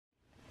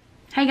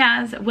Hey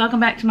guys, welcome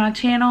back to my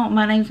channel.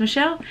 My name's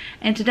Michelle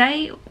and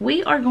today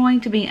we are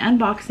going to be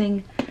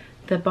unboxing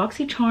the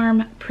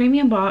BOXYCHARM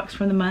premium box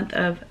from the month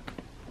of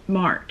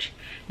March.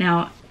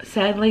 Now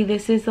sadly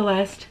this is the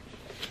last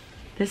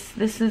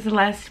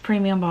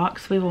premium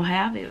box we will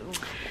have,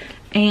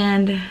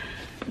 and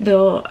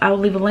I'll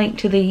leave a link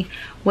to the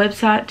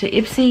website to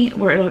IPSY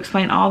where it'll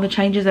explain all the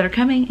changes that are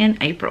coming in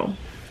April.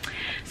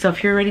 So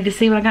if you're ready to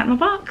see what I got in my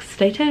box,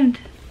 stay tuned.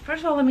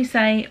 First of all, let me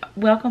say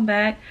welcome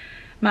back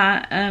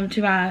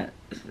to my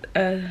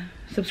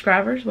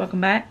subscribers. Welcome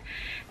back.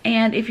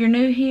 And if you're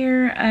new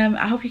here,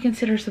 I hope you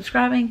consider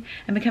subscribing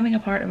and becoming a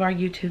part of our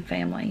YouTube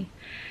family.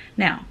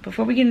 Now,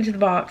 before we get into the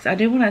box, I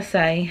do want to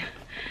say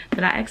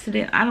that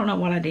I don't know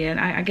what I did.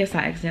 I guess I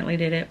accidentally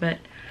did it, but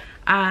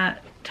I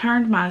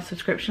turned my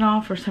subscription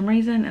off for some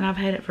reason, and I've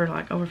had it for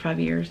like over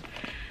 5 years.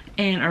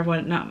 I've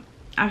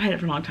had it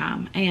for a long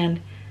time,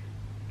 and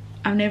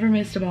I've never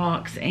missed a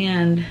box,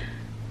 and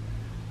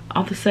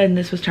all of a sudden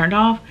this was turned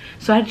off,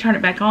 so I had to turn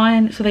it back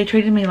on. So they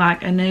treated me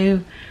like a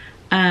new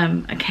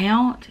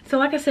account. So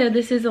like I said,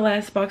 this is the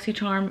last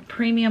BOXYCHARM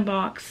premium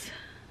box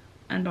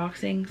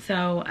unboxing,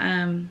 so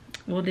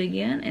we'll dig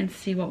in and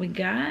see what we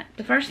got.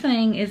 The first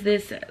thing is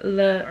this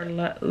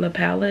La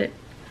Palette.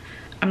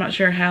 I'm not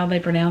sure how they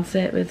pronounce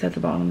it, but it's at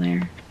the bottom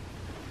there.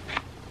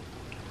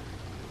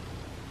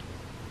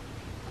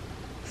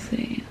 Let's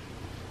see,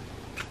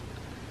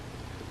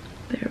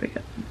 there we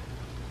go.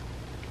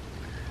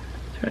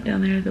 Right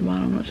down there at the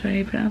bottom. I'm not sure how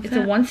you pronounce it. It's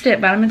a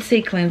one-step vitamin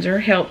C cleanser.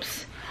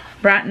 Helps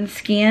brighten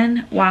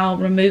skin while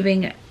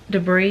removing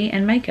debris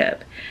and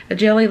makeup. A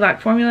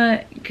jelly-like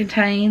formula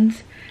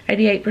contains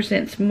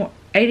 88%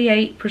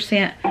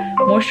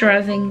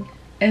 moisturizing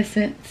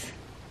essence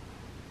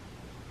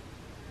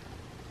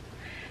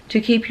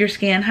to keep your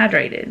skin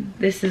hydrated.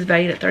 This is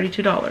valued at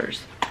 $32.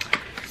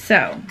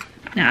 So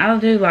now I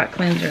do like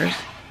cleansers,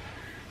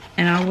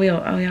 and I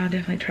will. Oh yeah, I'll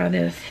definitely try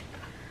this.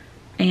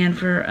 And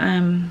for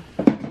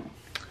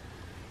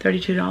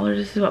 $32,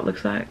 this is what it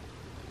looks like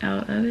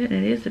out of it.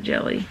 And it is a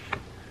jelly-like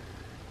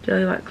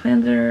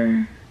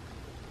cleanser.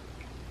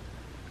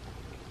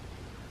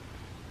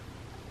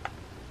 For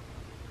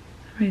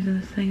some reason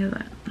this thing is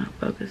not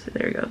focused.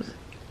 There it goes.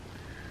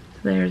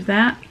 So there's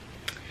that.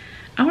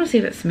 I want to see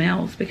if it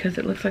smells, because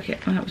it looks like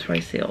it, well, that was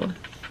probably sealed.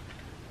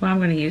 Well, I'm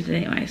going to use it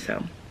anyway,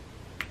 so.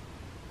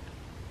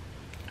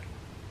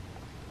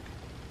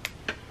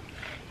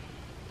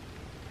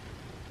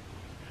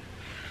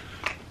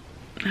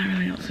 I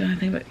really don't see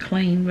anything but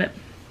clean, but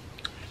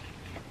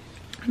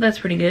that's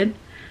pretty good.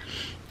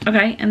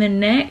 Okay, and then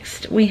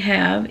next we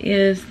have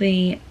is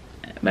the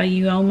by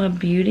Uoma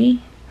Beauty,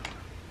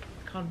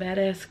 called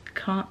Badass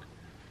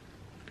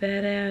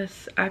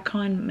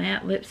Icon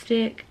Matte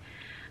Lipstick.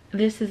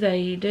 This is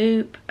a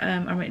dupe.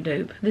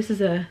 This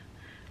is a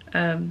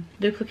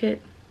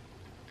duplicate,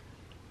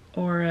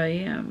 or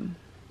a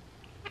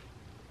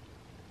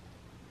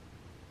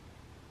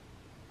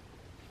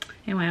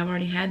Anyway, I've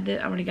already had this.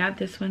 I already got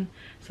this one,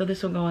 so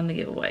this will go in the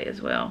giveaway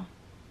as well.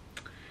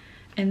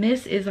 And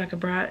this is like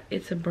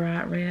it's a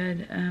bright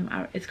red.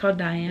 It's called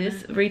Diana.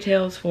 This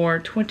retails for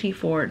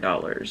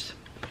 $24.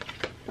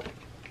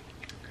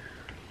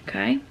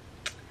 Okay.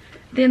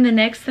 Then the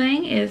next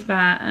thing is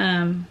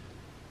by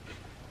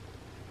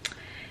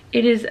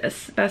it is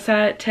by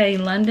Sate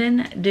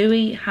London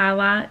Dewy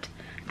Highlight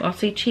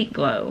Glossy Cheek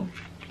Glow,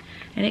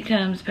 and it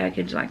comes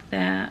packaged like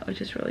that,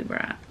 which is really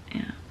bright.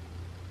 Yeah.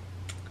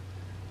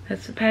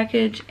 That's the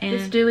package. And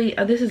this dewy,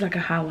 this is like a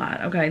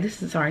highlight. Okay,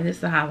 this is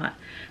the highlight.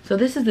 So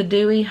this is the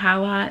Dewy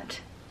Highlight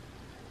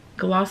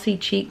Glossy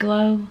Cheek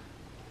Glow.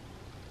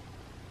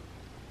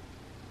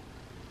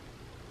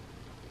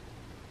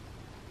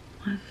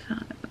 What's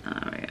that?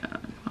 Oh yeah.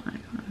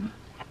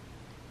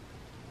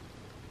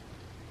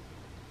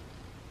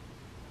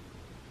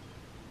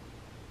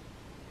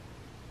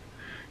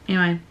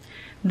 Anyway,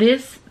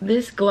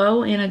 this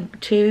glow in a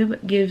tube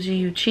gives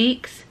you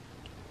cheeks,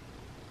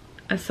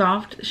 a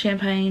soft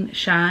champagne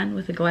shine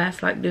with a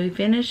glass-like dewy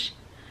finish.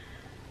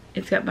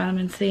 It's got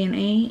vitamin C and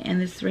E,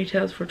 and this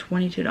retails for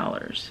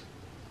 $22.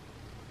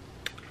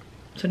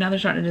 So now they're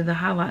starting to do the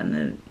highlight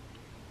and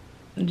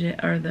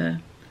the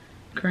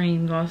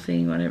cream,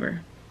 glossy,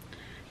 whatever,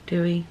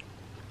 dewy.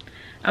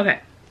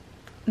 Okay.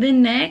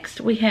 Then next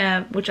we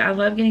have, which I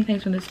love getting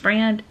things from this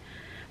brand,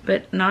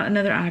 but not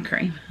another eye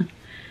cream.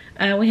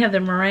 We have the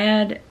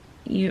Murad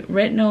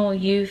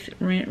Retinol Youth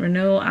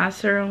Renewal Eye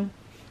Serum.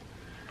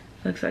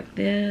 Looks like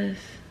this,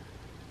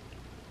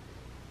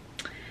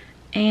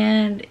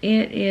 and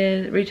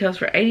it retails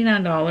for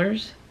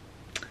 $89.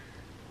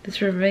 This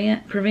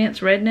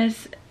prevents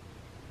redness,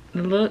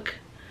 the look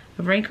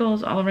of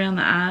wrinkles all around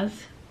the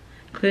eyes,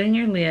 including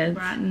your lids.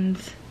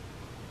 Brightens,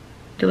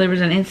 delivers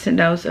an instant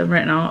dose of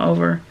retinol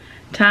over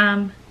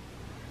time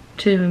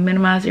to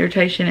minimize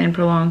irritation and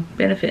prolong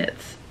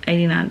benefits.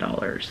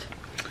 $89.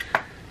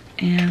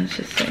 And let's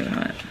just see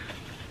what. I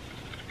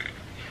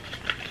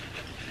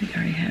think I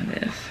already have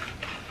this.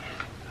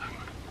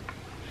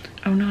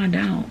 Oh no, I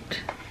don't.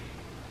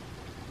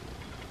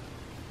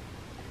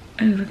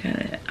 Oh, look at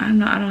it. I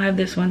don't have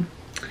this one.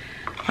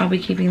 I'll be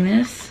keeping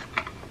this.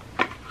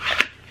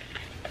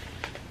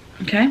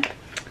 Okay.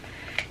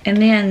 And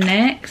then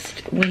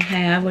next we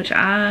have, which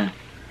I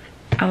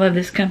love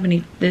this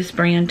company, this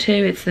brand too.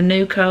 It's the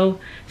Nuco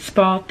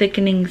Spa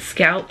Thickening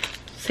Scalp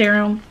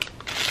Serum.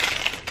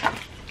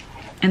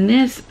 And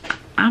this,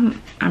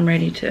 I'm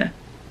ready to,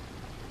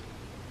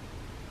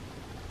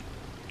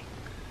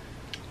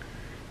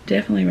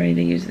 definitely ready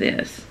to use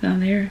this. Now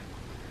there,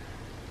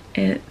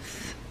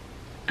 it's,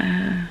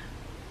 there's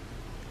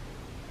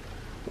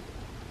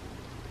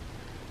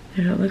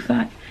what it looks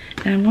like.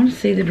 And I want to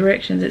see the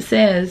directions. It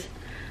says,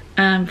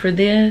 for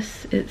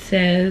this, it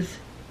says,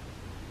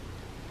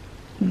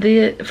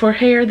 for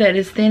hair that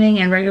is thinning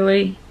and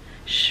regularly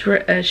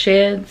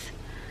sheds,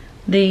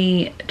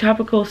 the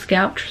topical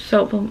scalp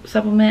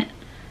supplement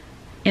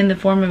in the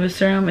form of a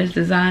serum is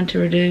designed to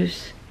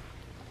reduce.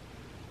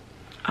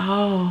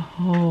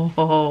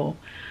 Oh,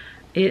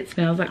 it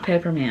smells like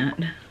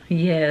peppermint.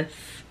 Yes,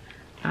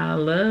 I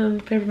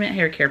love peppermint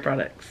hair care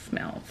products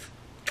smells.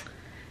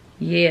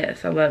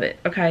 Yes, I love it.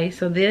 Okay,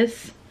 so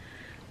this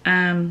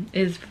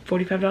is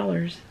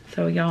 $45.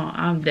 So y'all,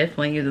 I'm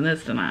definitely using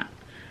this tonight.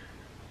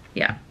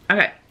 Yeah,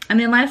 okay. And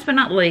then last but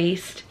not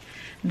least,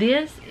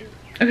 this is,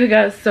 okay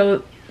guys,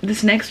 so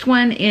this next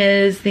one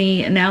is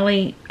the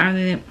Mally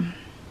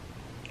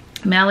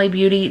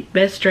Beauty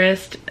Best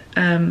Dressed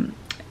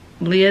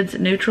Lids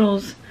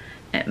Neutrals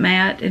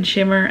Matte and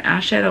Shimmer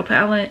Eyeshadow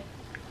Palette.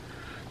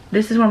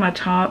 This is one of my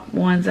top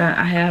ones I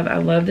have. I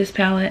love this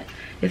palette.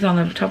 It's on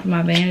the top of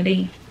my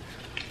vanity,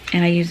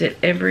 and I use it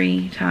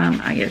every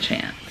time I get a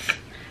chance.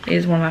 It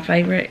is one of my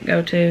favorite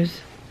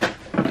go-tos.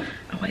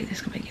 Oh wait, this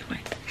is gonna be a giveaway.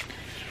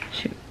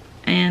 Shoot.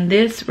 And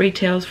this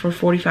retails for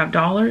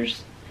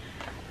 $45,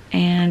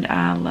 and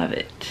I love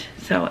it.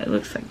 So it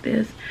looks like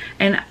this.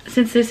 And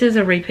since this is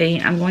a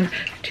repeat, I'm going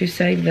to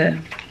save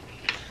the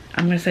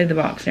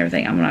box and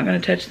everything. I'm not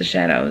going to touch the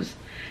shadows,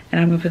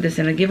 and I'm going to put this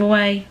in a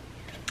giveaway.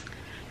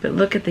 But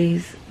look at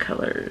these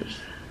colors.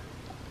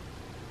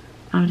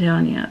 I'm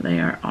telling you, they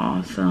are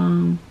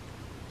awesome.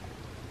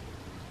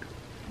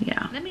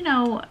 Yeah. Let me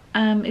know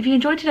if you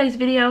enjoyed today's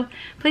video.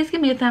 Please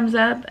give me a thumbs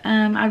up.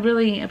 I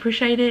really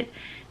appreciate it.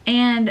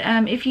 And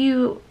if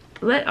you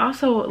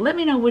also let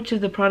me know which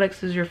of the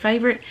products is your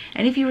favorite.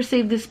 And if you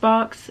received this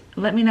box,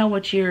 let me know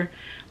what your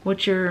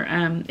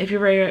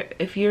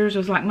if yours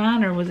was like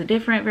mine or was a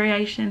different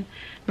variation.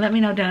 Let me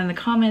know down in the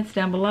comments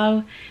down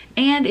below.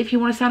 And if you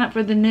want to sign up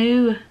for the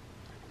new,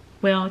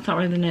 well, it's not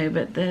really the new,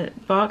 but the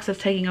box that's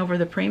taking over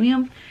the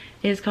premium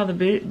is called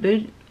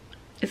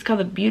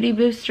the Beauty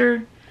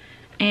Booster,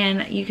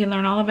 and you can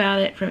learn all about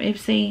it from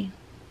IPSY.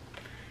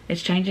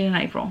 It's changing in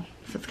April,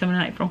 so it's coming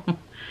in April.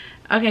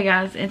 Okay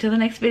guys, until the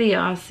next video,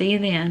 I'll see you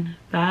then.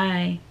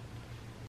 Bye.